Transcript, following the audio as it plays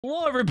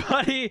Hello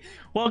everybody,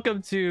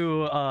 welcome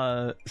to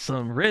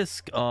some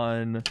Risk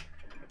on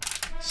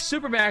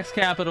Supermax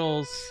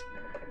Capitals.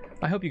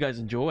 I hope you guys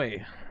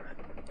enjoy.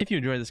 If you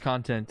enjoy this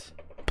content,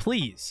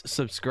 please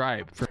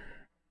subscribe.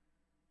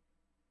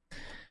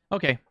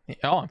 Okay,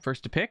 oh, I'm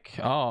first to pick.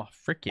 Oh,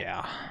 frick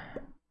yeah.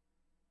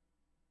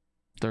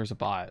 There's a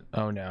bot.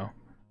 Oh no.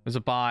 There's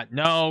a bot.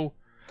 No,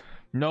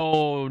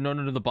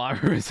 the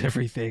bot ruins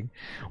everything.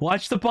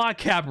 Watch the bot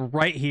cap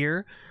right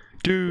here.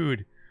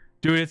 Dude,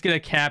 it's gonna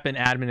cap an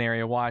admin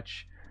area.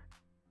 Watch.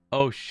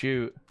 Oh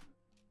shoot.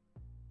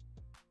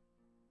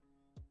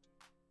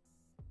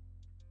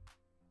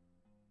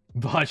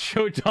 Bot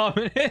show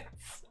dominance.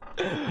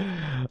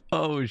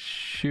 Oh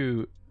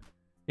shoot.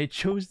 It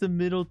chose the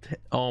middle.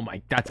 Oh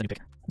my, that's a new pick.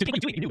 Dude,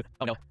 what are you doing?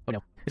 Oh no. Oh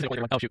no. Is it a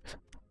one? Oh shoot.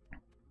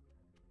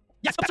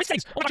 Yes. Oh, 6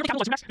 saves. Oh my gosh,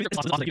 capital Max. This is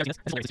awesome. This is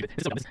stupid. This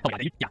is so dumb. Oh yeah,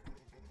 dude. Yeah.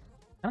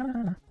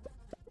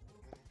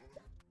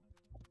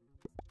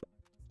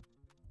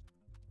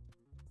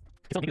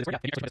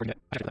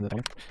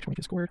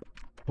 Scored.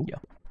 Oh yeah.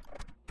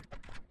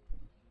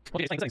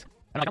 Okay, thanks.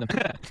 I don't like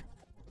them.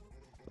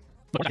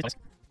 Look, nice.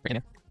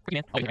 Breaking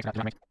in. Oh, you're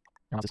right.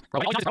 Analysis.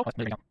 Bro, wait, bro.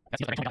 There we go.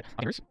 That's the other one.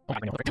 Oh,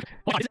 my god,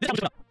 oh, this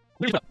is up.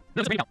 Literally up. No,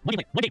 it's one game.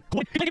 One game.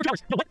 Cool. They played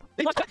towers. No, what?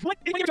 They lost. What?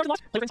 They played towers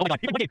lost. Oh my god.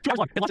 One game. 2 hours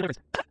long. They lost delivers.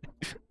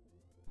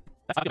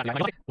 That's not good. I'm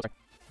like, oh, sorry.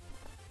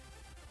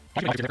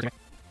 I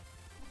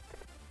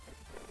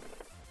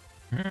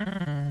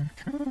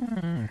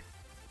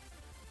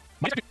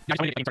just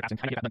want to get the game started. I'm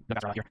going to get the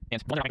best route here.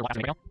 And one of the last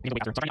right now, I need to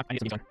wait after. So I need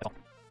to get these done. That's all.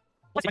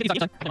 Let's see. I need these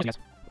done. I know these guys.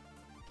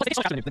 Plus, they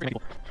still have to do. They're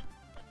people.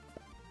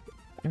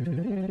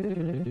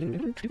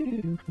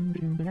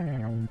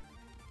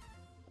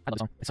 I love this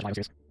song. It's such a vibe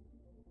series.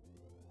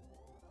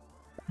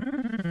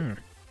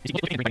 You see,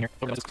 look at the green here.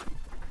 Over the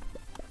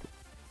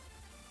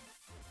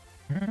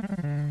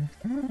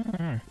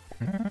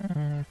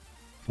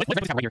What's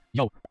this right here?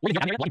 Yo, we're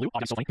gonna get blue. Oh,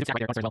 that's so funny. It's right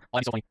there. As well. Oh,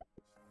 that's so funny.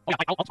 Oh yeah,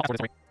 I'll for this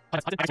story. I'll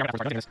just start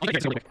afterwards. I'll get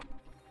this really quick.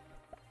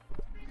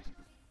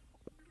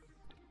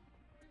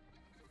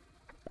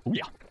 Oh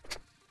yeah.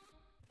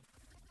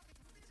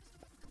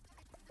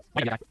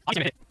 Why did I? I'll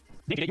just hit.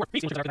 You're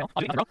facing each other now.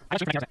 I'll do another row. I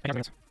just right here.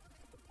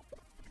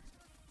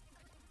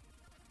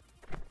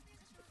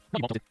 No,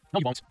 you won't. No,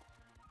 you won't.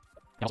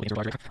 I also need to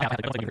roll. I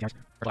don't think you can.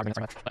 Or I got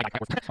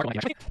backwards.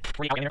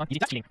 Were you out in there?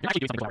 That's cheating. You're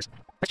actually doing something with flowers.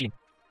 That's cheating.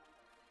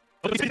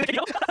 Oh,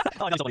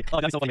 that's so funny.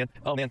 Oh, that's so funny, man.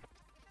 Oh, man.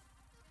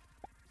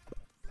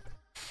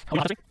 Oh,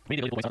 no, we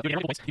need to do the points. You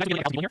guys get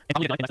like 1,000 people here, and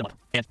I'll get like in that month.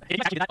 And if you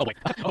actually do that, oh wait,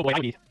 I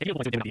would need. If you do the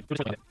points, we would just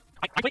look at it.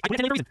 I wait for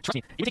no reason. Trust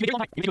me. It would take me a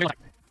long time. It would take me a long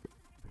time.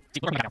 See,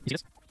 look at now. You see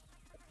this?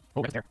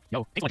 Oh, right there.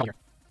 Yo, take one here.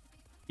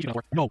 He's gonna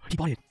work. No, he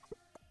bought it.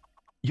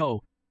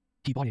 Yo,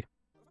 he bought it.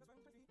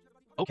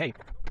 Okay.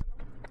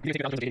 You're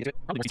gonna take it out.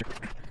 Probably more easier.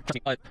 Trust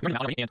me. We're running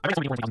out already, and I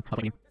already have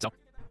 1,000 so.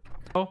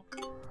 Oh.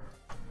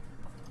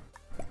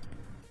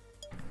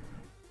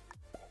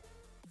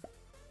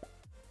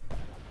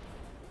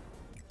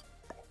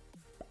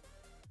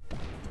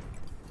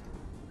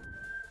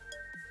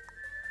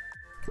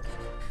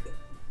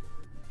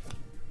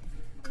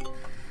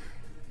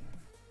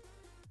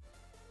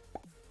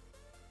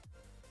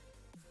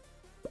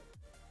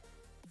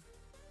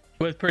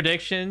 With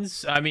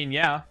predictions, I mean,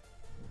 yeah.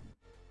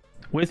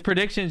 With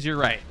predictions, you're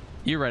right.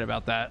 You're right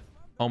about that.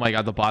 Oh my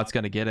god, the bot's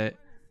gonna get it.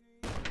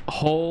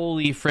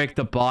 Holy frick,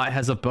 the bot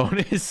has a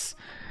bonus.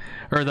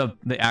 Or the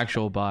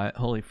actual bot.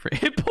 Holy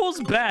frick. It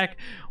pulls back.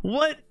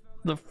 What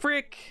the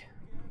frick?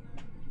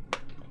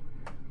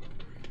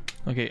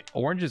 Okay,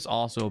 orange is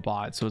also a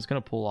bot, so it's gonna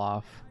pull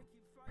off.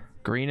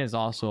 Green is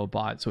also a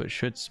bot, so it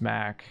should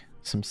smack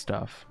some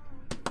stuff.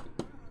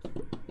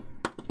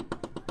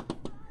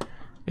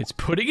 It's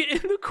putting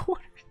it in the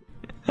corner.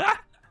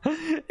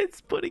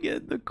 It's putting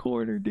it in the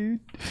corner,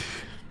 dude.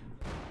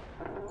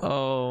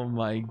 Oh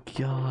my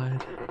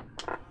god.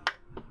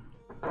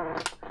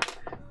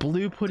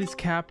 Blue put his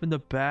cap in the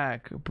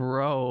back,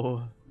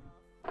 bro.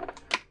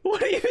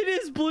 What even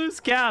is Blue's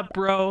cap,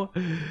 bro?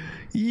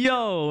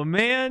 Yo,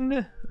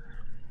 man.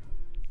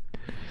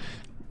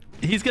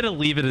 He's gonna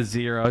leave it a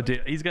 0,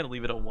 dude. He's gonna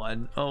leave it a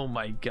 1. Oh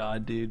my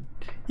god, dude.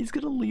 He's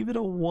gonna leave it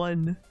a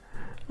 1.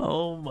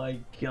 Oh my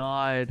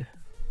god.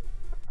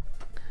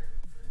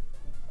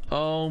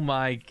 Oh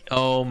my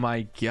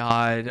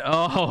god.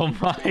 Oh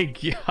my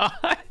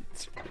god.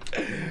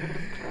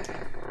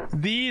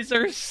 These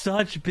are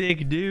such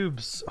big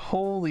noobs.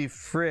 Holy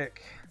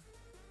frick.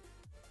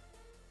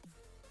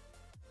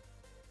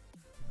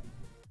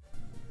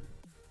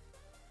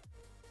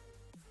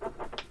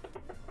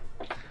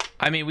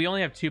 I mean, we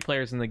only have 2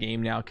 players in the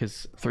game now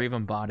because 3 of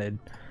them botted.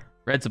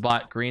 Red's a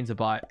bot, green's a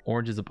bot,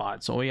 orange is a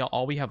bot. So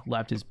all we have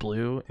left is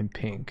blue and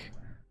pink.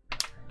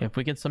 If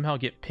we can somehow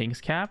get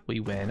pink's cap, we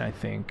win, I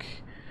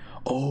think.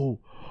 Oh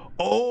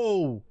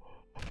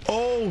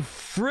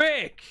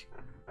frick.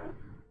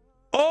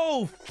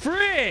 Oh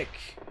frick.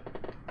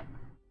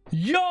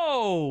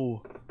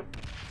 Yo.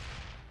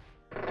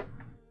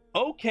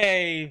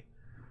 Okay,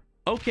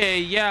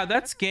 yeah,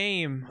 that's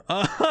game.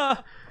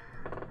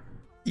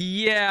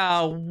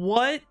 Yeah,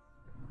 what?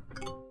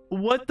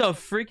 What the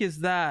frick is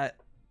that?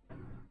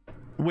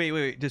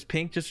 Wait. Does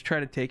pink just try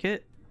to take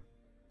it?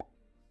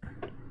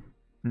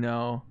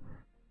 No.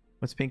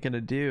 What's pink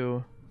gonna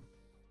do?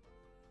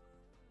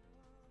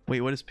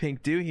 Wait, what does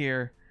pink do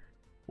here?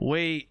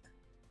 Wait.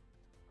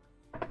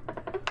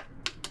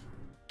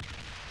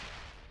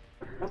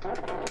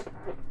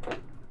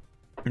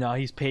 No,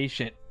 he's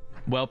patient.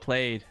 Well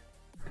played.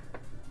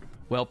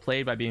 Well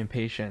played by being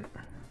patient.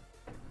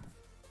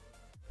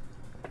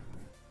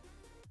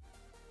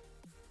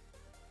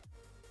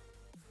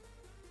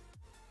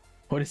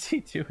 What is he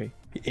doing?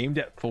 He aimed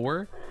at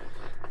 4?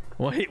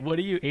 Wait, what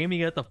are you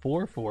aiming at the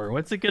 4 for?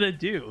 What's it gonna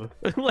do?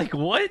 Like,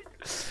 what?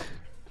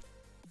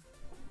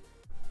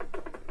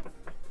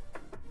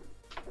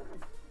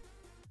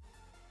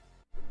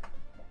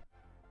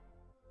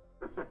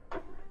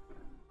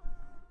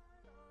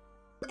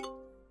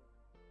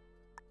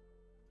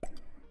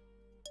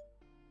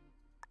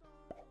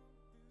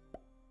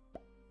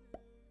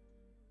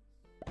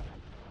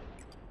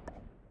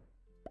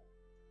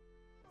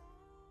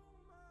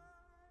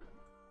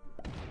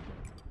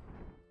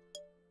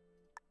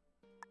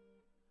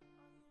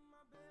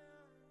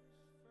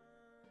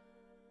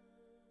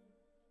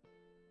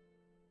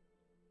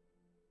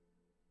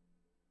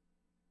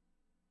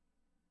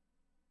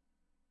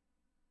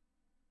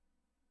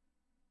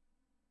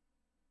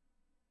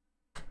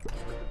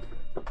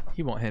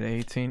 He won't hit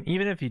 18.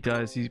 Even if he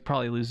does, he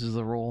probably loses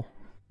the roll.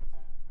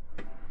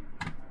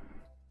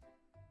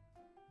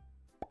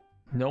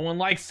 No one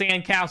likes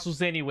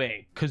sandcastles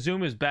anyway.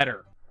 Kazoom is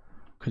better.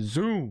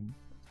 Kazoom.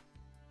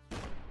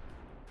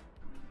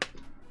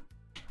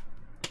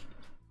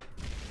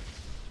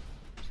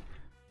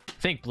 I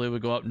think blue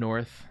would go up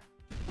north.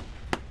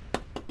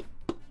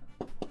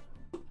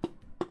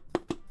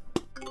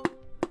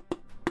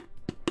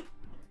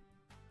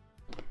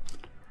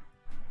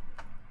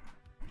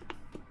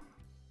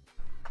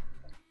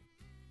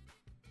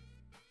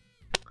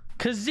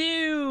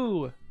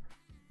 Kazoo!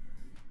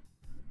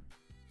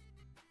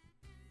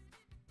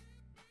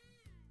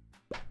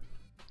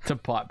 It's a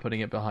pot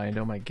putting it behind.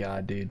 Oh my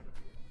god, dude.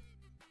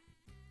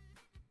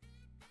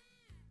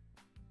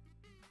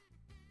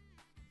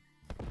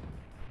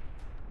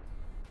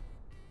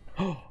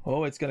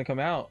 Oh, it's gonna come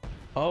out.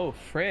 Oh,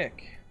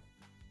 frick.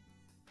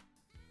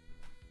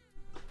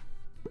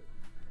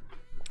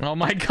 Oh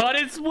my god,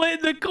 it's split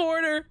in the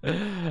corner.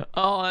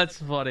 Oh, that's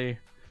funny.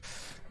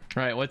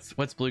 All right,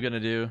 what's blue gonna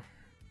do?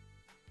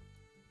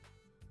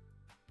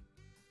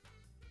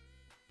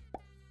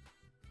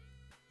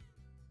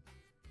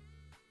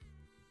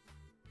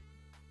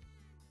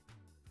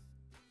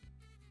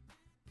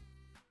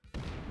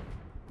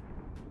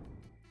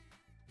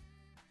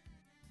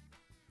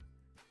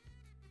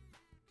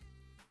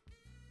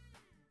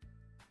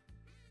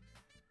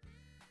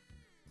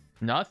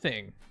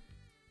 Nothing.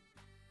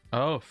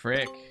 Oh,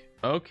 frick.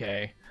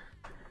 Okay.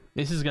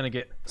 This is gonna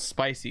get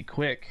spicy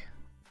quick.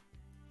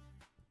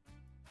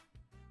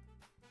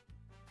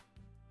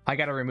 I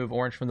gotta remove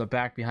orange from the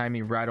back behind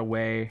me right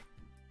away.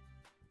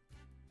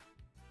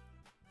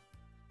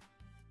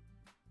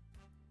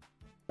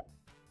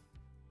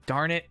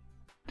 Darn it.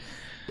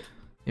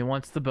 It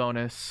wants the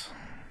bonus.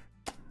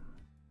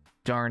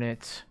 Darn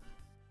it.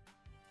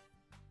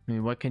 I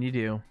mean, what can you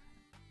do?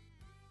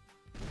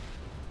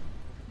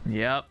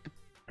 Yep.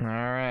 All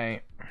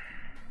right.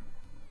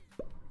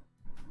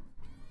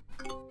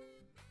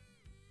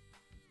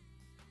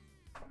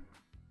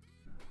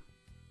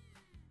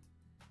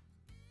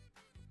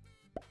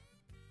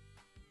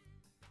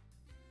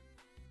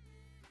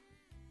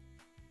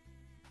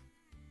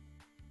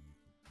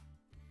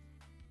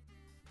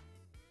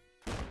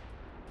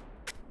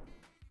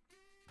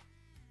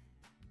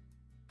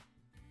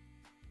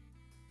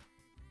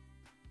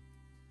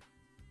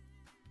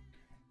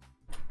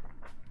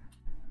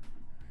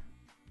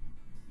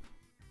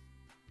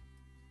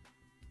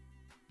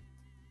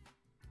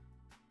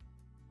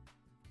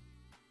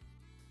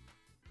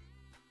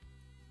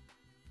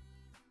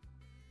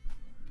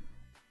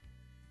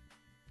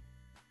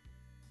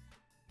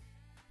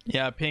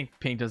 Yeah, pink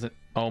doesn't.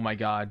 Oh my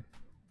god.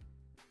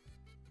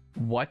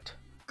 What?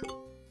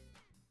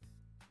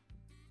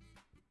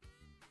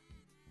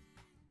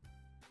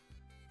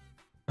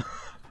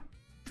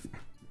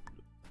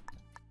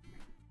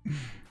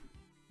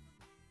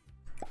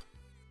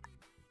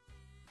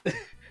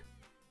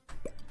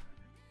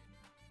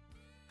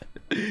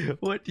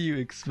 What do you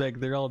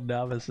expect? They're all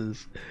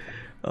novices.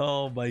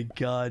 Oh my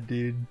god,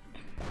 dude.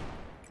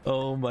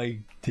 Oh my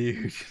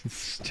dude.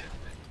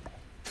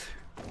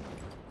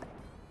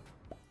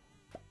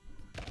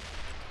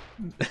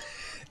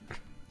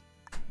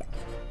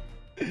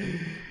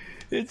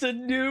 It's a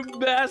new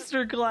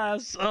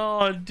masterclass.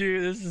 Oh,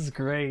 dude, this is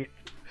great.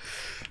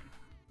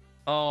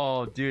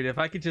 Oh, dude, if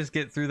I could just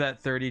get through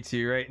that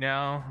 32 right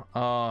now.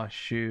 Oh,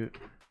 shoot.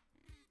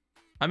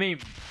 I mean,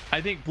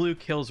 I think blue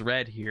kills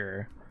red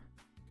here.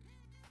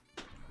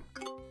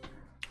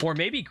 Or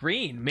maybe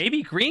green.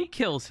 Maybe green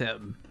kills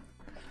him.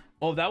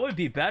 Oh, that would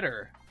be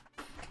better.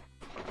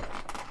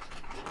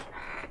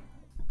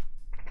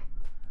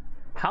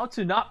 How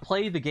to not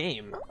play the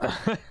game.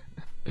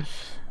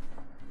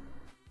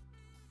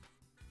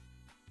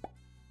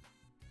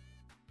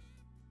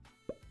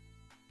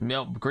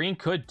 No, green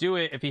could do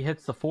it if he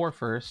hits the 4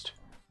 first.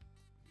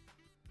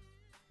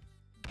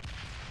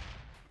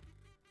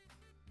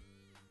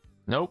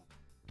 Nope.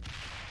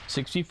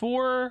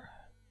 64.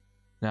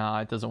 No,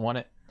 it doesn't want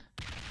it.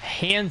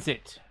 Hands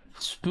it.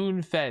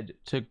 Spoon fed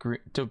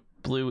to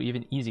blue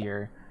even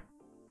easier.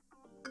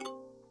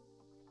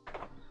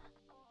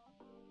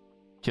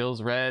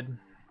 Kills red.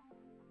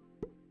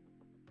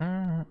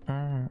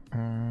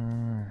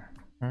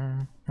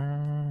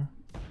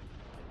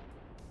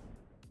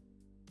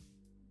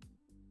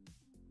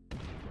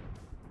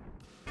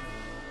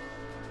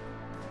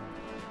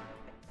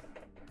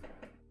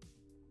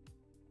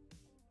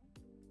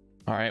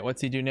 All right, what's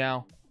he do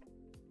now?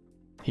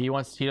 He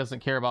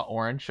doesn't care about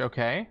orange.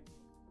 Okay.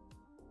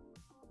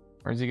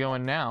 Where's he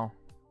going now?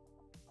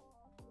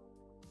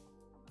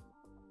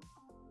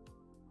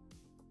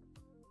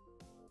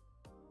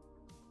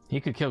 He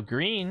could kill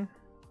green.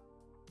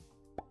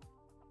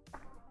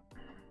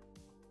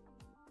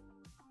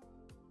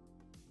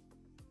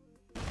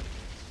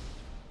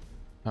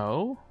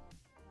 Oh?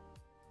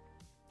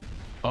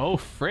 Oh,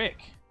 frick.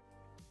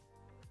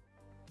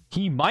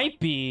 He might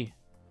be.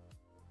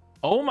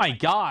 Oh my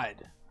god.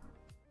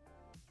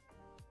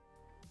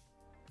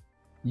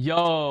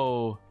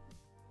 Yo.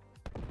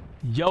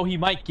 Yo, he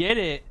might get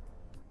it.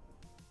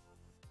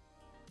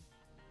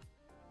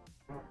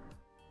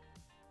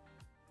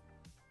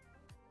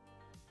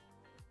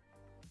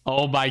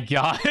 Oh my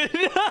god.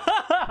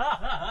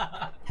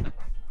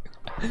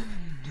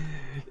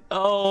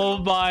 Oh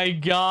my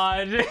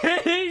god.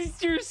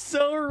 You're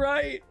so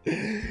right.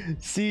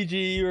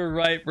 CG, you were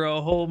right, bro.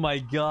 Oh my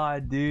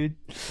god, dude.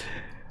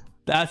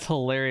 That's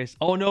hilarious.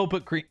 Oh no,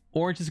 but green,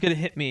 orange is gonna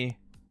hit me.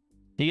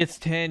 He gets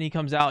 10, he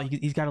comes out.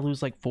 He's got to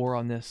lose like 4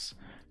 on this.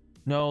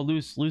 No,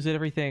 lose it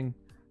everything.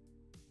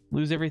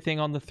 Lose everything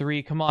on the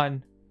 3. Come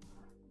on.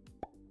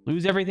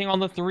 Lose everything on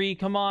the 3.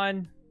 Come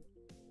on.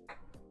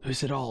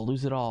 Lose it all.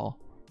 Lose it all.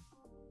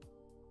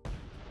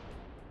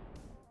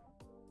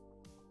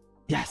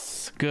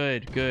 Yes.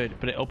 Good. Good.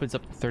 But it opens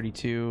up to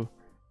 32.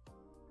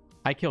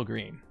 I kill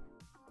green.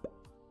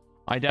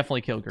 I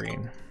definitely kill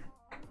green.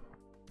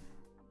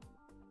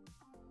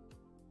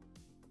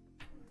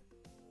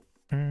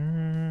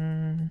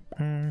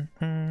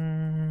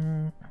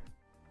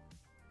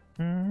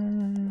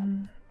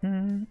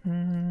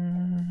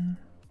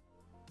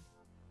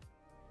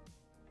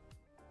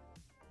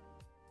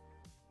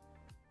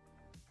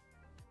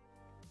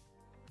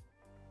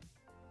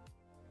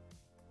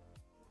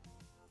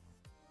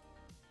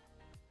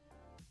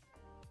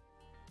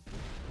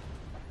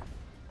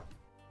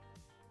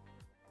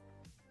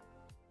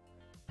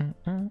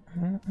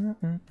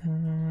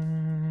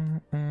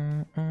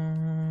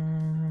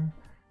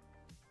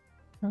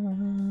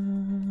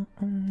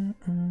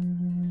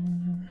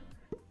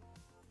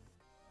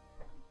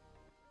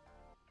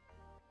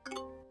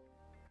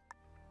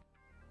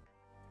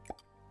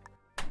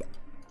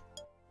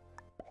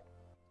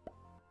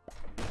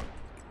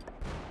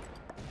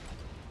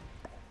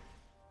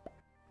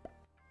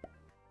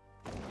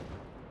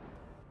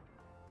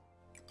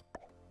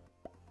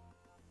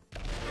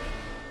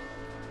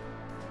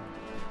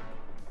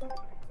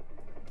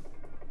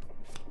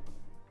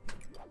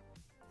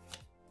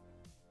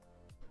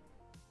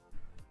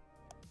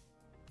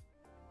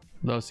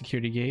 Low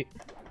security gate.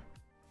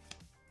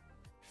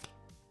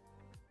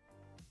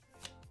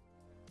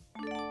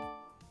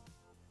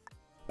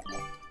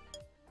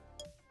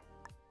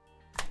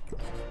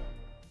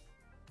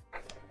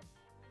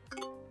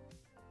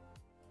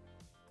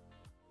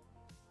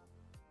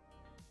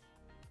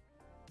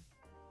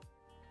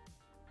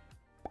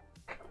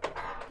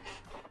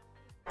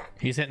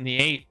 He's hitting the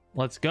 8.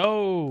 Let's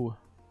go.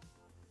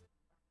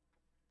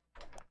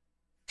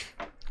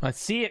 Let's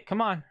see it.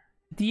 Come on.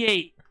 The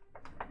 8.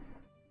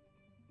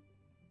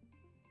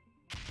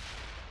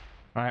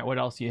 All right, what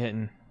else are you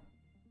hitting?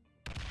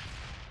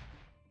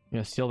 You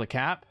gonna steal the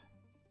cap?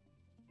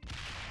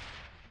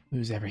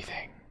 Lose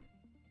everything.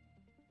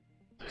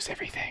 Lose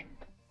everything.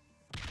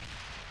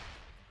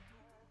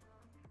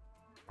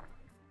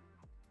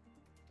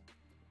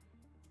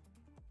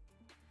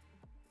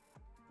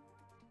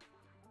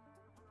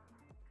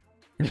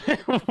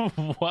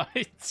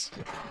 What?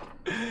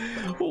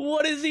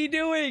 What is he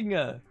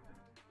doing?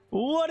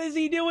 What is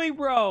he doing,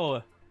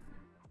 bro?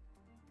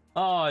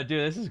 Oh,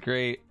 dude, this is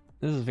great.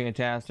 This is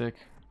fantastic.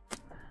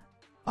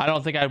 I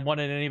don't think I'd want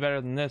it any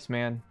better than this,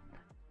 man.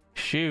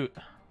 Shoot.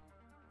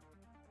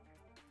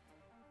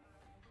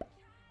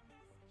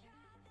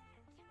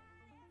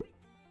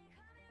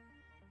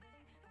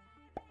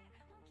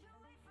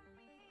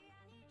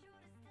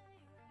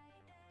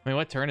 I mean,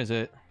 what turn is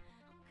it?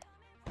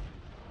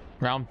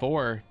 Round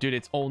 4. Dude,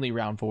 it's only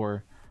round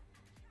 4.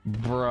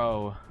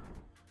 Bro.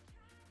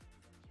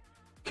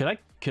 Could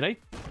I?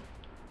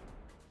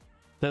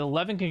 The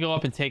 11 can go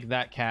up and take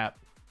that cap.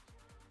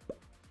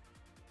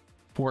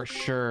 For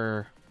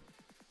sure.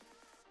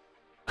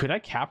 Could I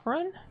cap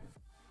run?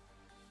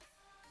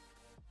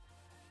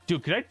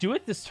 Dude, could I do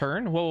it this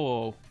turn? Whoa,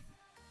 whoa,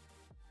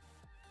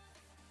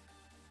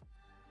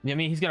 whoa. I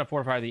mean, he's gonna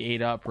fortify the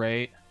 8 up,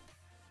 right?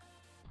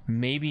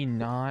 Maybe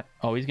not.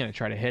 Oh, he's gonna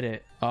try to hit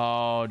it.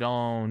 Oh,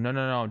 don't. No,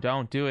 no, no.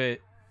 Don't do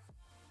it.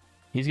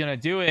 He's gonna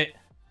do it.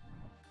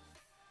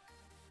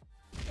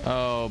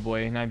 Oh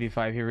boy,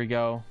 9v5. Here we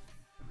go.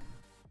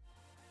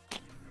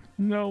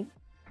 No.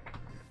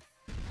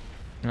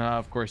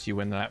 Of course you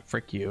win that.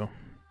 Frick you.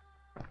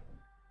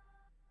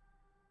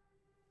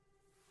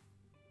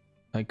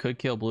 I could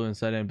kill blue and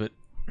set in, but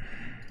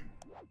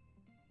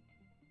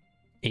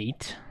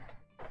 8.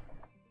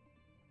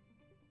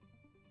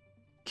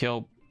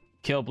 Kill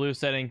blue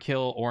set in,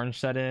 kill orange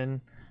set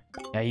in.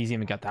 Yeah, he's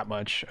even got that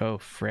much. Oh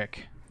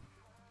frick.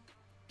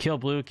 Kill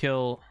blue,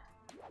 kill.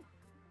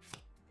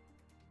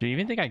 Do you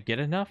even think I get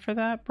enough for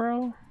that,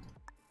 bro?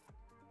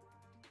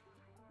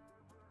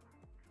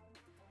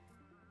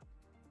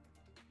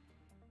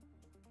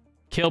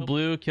 Kill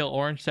blue, kill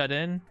orange set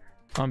in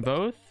on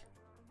both.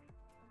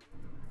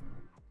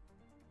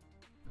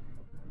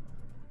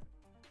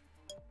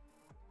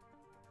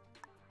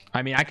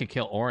 I mean, I could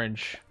kill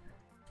orange.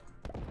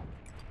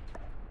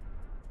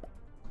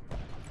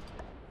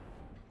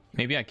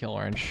 Maybe I kill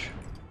orange.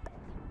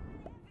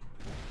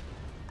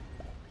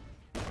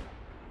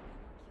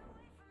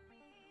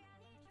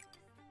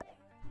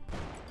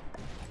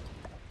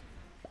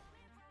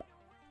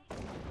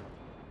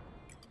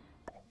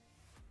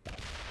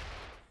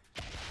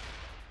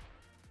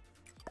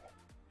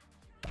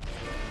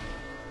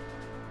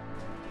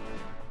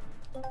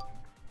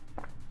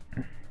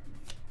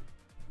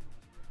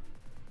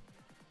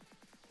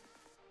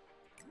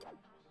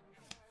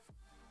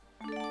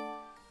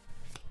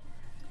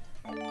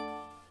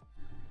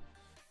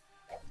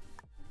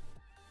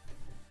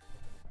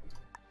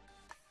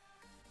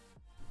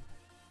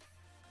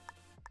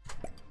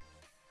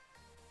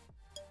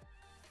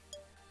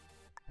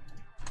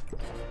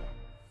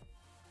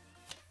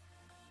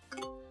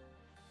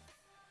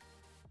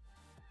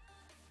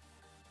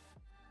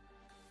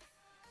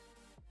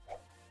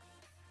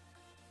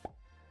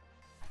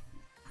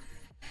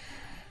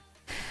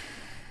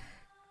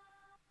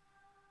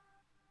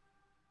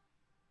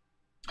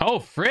 Oh,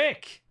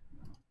 frick!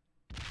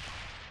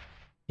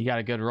 You got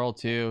a good roll,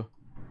 too.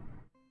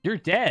 You're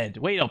dead.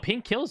 Wait, no,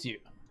 pink kills you.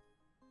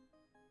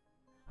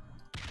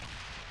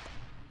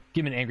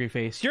 Give him an angry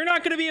face. You're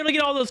not going to be able to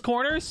get all those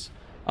corners?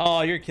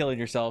 Oh, you're killing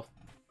yourself.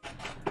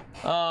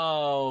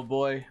 Oh,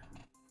 boy.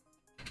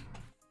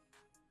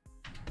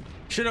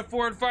 Should have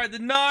fortified the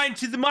 9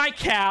 to my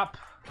cap.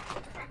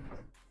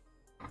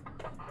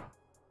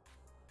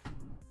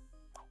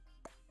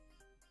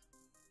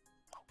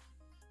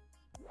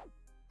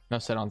 No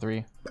set on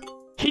 3.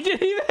 He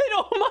didn't even.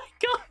 Oh my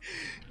god,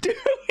 dude! He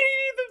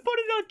didn't even put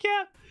it on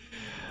cap.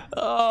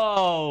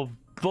 Oh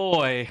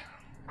boy.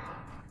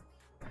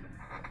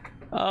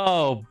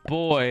 Oh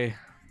boy.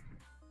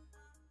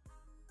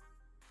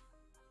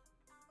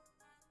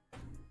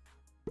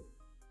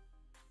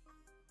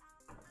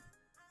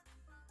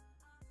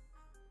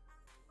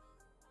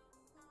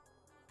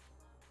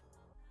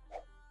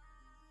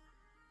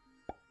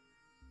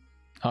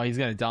 Oh, he's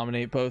gonna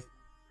dominate both.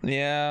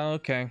 Yeah.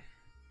 Okay.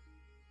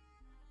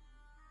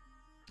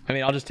 I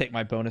mean, I'll just take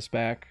my bonus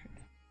back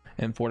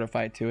and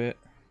fortify to it.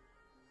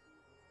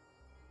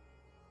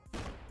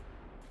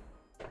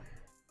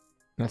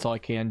 That's all I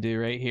can do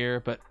right here.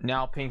 But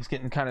now pink's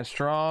getting kind of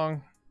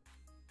strong.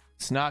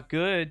 It's not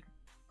good.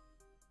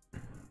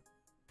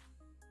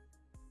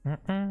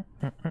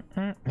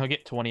 He'll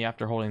get 20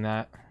 after holding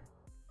that.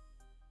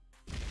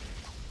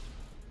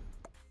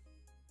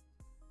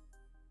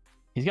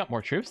 He's got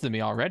more troops than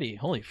me already.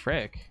 Holy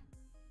frick.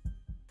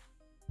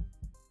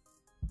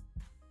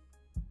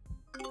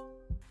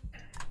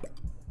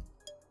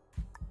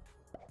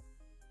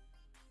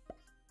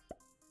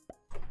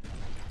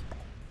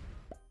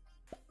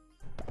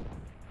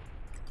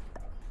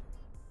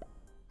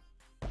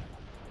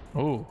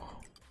 Oh.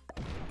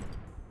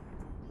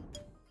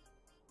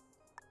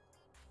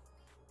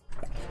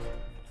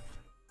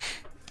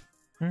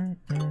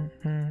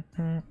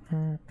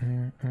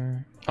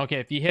 Okay,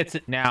 if he hits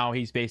it now,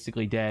 he's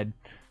basically dead.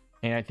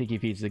 And I think he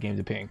feeds the game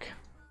to pink.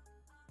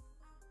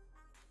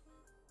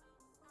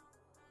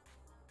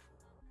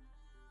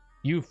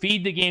 You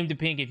feed the game to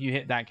pink if you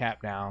hit that cap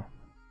now.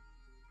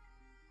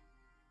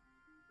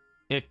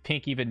 If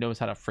pink even knows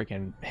how to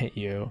freaking hit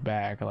you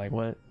back, like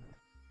what?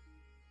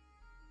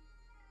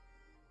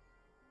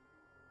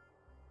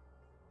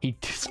 He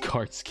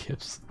discards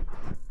skips.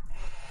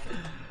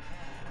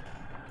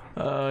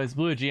 Is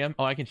blue a GM?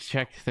 Oh, I can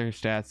check their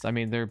stats. I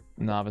mean, they're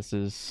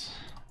novices.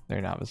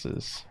 They're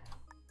novices.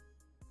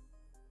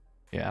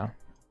 Yeah.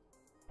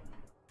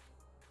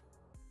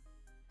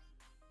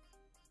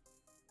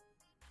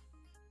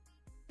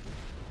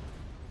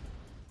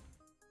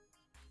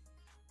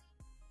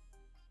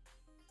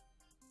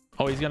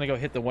 Oh, he's gonna go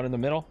hit the one in the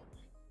middle.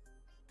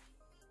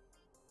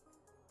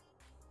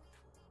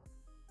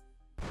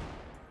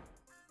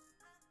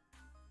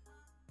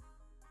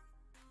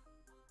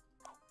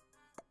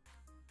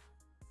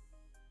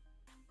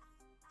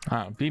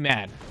 Be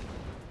mad.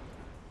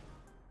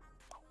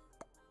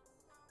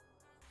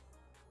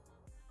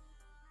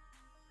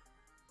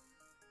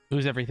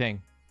 Lose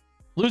everything.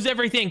 Lose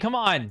everything. Come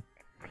on.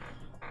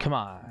 Come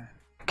on.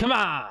 Come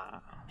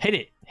on. Hit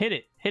it. Hit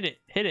it. Hit it.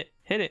 Hit it.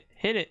 Hit it.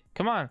 Hit it.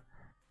 Come on.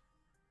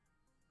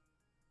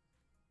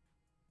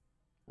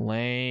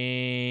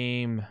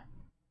 Lame.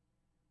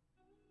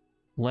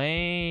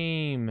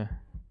 Lame.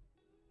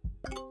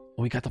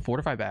 We got the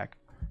fortify back.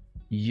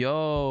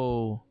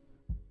 Yo.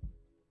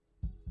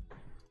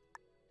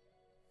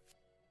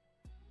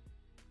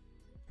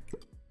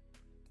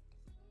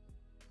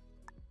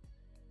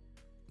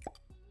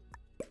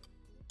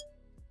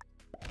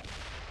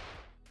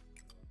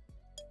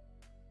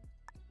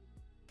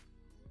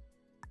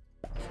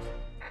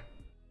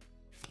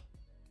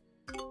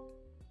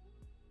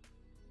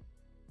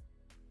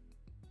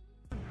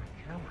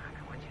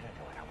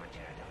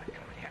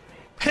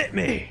 Hit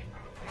me.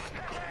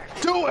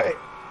 Do it.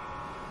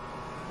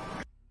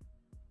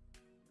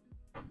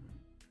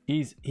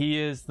 He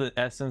is the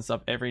essence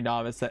of every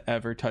novice that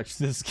ever touched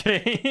this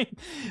game.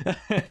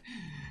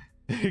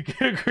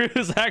 JJbruhh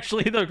is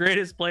actually the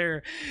greatest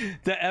player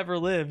that ever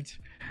lived.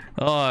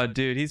 Oh,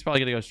 dude, he's probably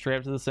gonna go straight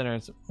up to the center.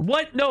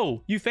 What?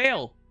 No, you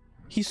fail.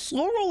 He's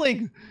slow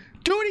rolling,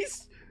 dude.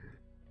 He's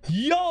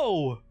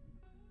yo.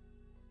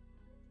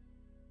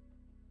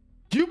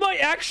 You might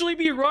actually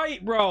be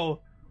right,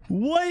 bro.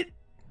 What?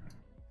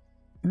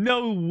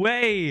 No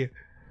way,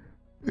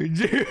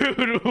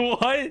 dude.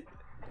 What?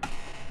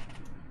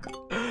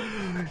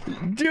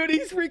 Dude,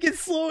 he's freaking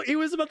slow. He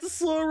was about to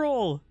slow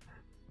roll.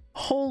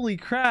 Holy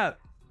crap.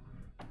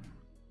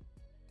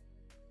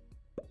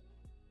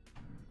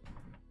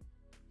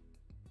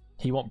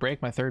 He won't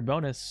break my third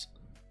bonus.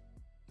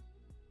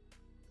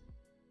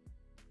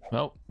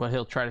 Well, but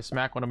he'll try to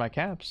smack one of my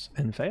caps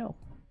and fail.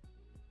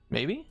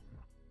 Maybe?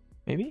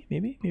 Maybe?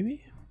 Maybe?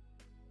 Maybe?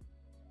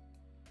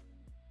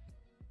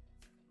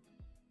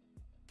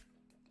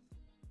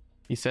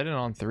 He said it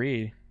on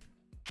 3.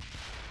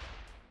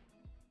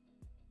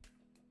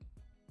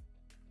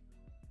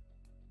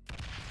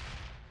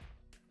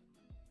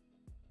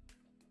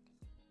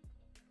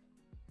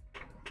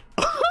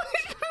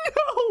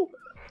 No!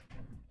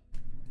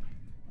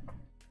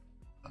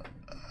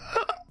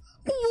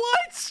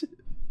 What?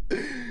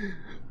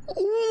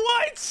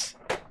 What?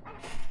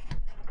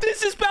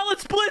 This is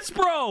Balanced Blitz,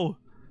 bro!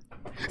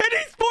 And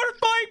he's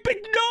fortifying, but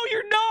no,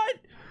 you're not!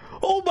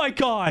 Oh my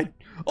god!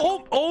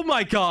 Oh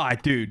my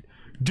god, dude.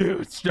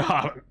 Dude,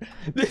 stop.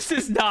 This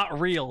is not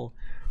real.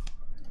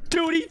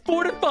 Dude, he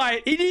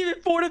fortified. He didn't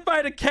even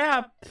fortify a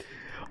cap.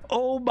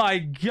 Oh my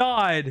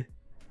god.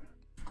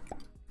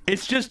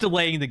 It's just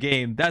delaying the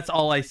game. That's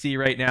all I see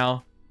right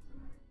now.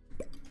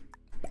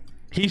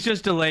 He's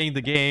just delaying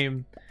the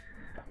game.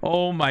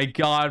 Oh my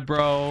god,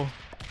 bro.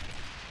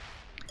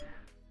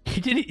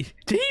 Did he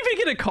even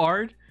get a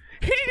card?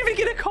 He didn't even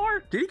get a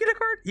card. Did he get a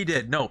card? He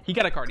did. No, he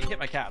got a card. He hit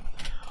my cap.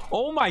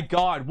 Oh my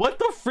god. What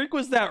the freak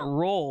was that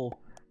roll?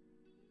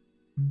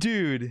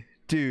 Dude.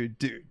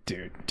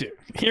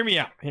 Hear me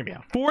out.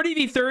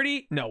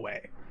 40v30? No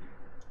way.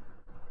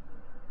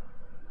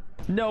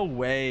 No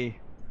way.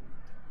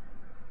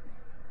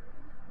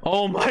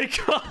 Oh my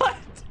god.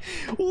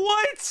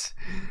 What?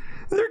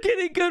 They're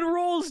getting good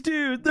rolls,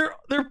 dude.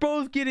 They're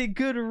both getting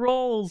good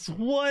rolls.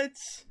 What?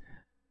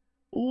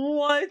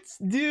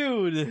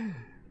 Dude,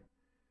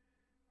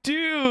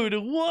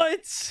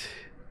 what?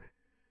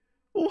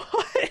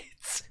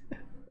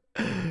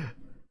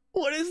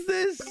 What is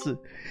this?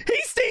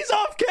 He stays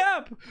off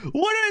cap.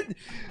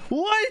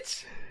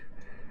 What?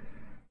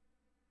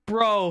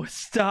 Bro,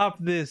 stop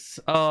this.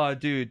 Oh,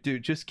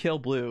 dude, just kill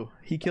blue.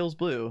 He kills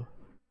blue.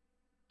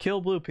 Kill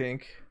blue,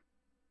 pink.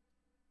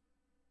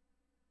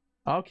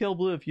 I'll kill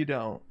blue if you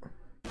don't.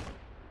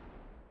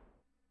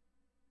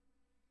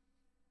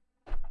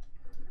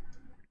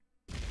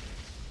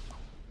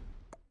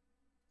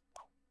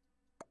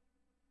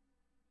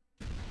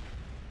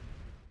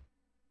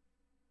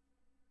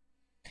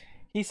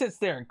 He sits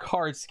there and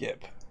card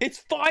skip.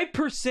 It's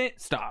 5%.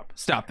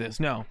 Stop this.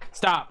 No.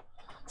 Stop.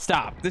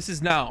 This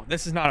is not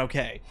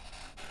okay.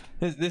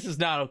 This is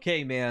not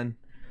okay, man.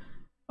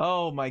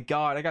 Oh my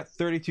god. I got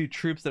 32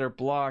 troops that are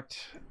blocked.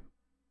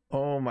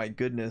 Oh my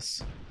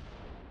goodness.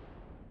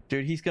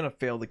 Dude, he's gonna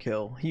fail the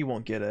kill. He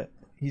won't get it.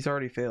 He's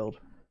already failed.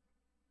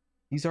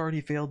 He's already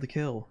failed the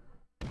kill.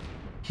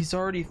 He's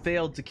already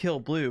failed to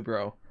kill blue,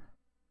 bro.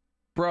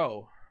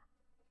 Bro.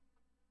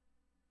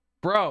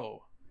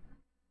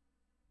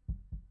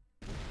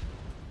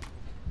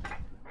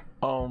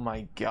 Oh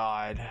my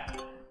god.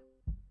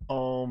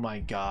 Oh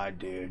my god,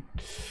 dude.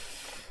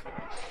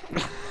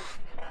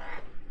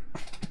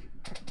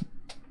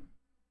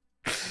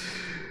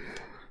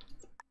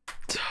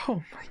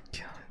 Oh my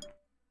god.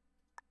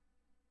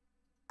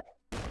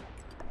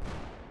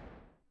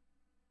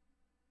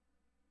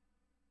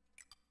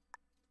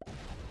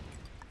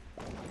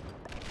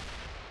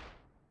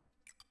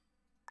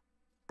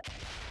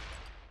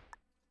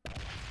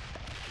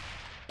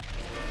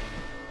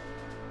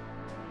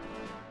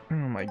 Oh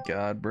my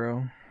god,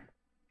 bro.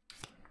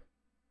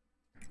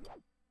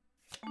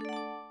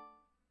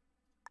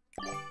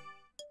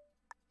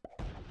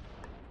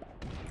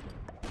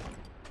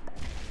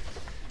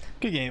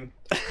 Good game.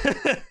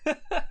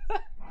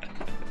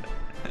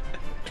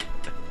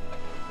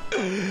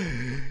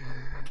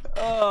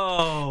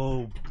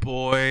 Oh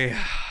boy.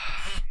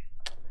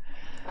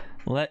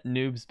 Let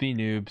noobs be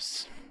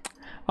noobs.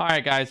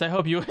 Alright guys, I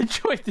hope you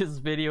enjoyed this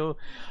video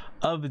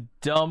of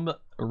Dumb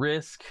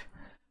Risk.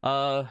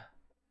 Yeah.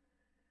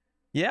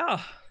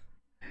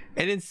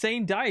 An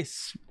insane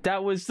dice.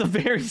 That was a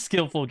very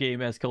skillful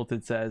game, as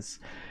Colton says.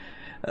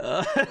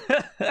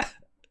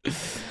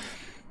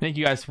 Thank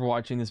you guys for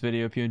watching this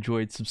video. If you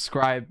enjoyed,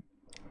 subscribe,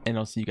 and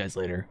I'll see you guys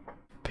later.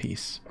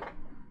 Peace.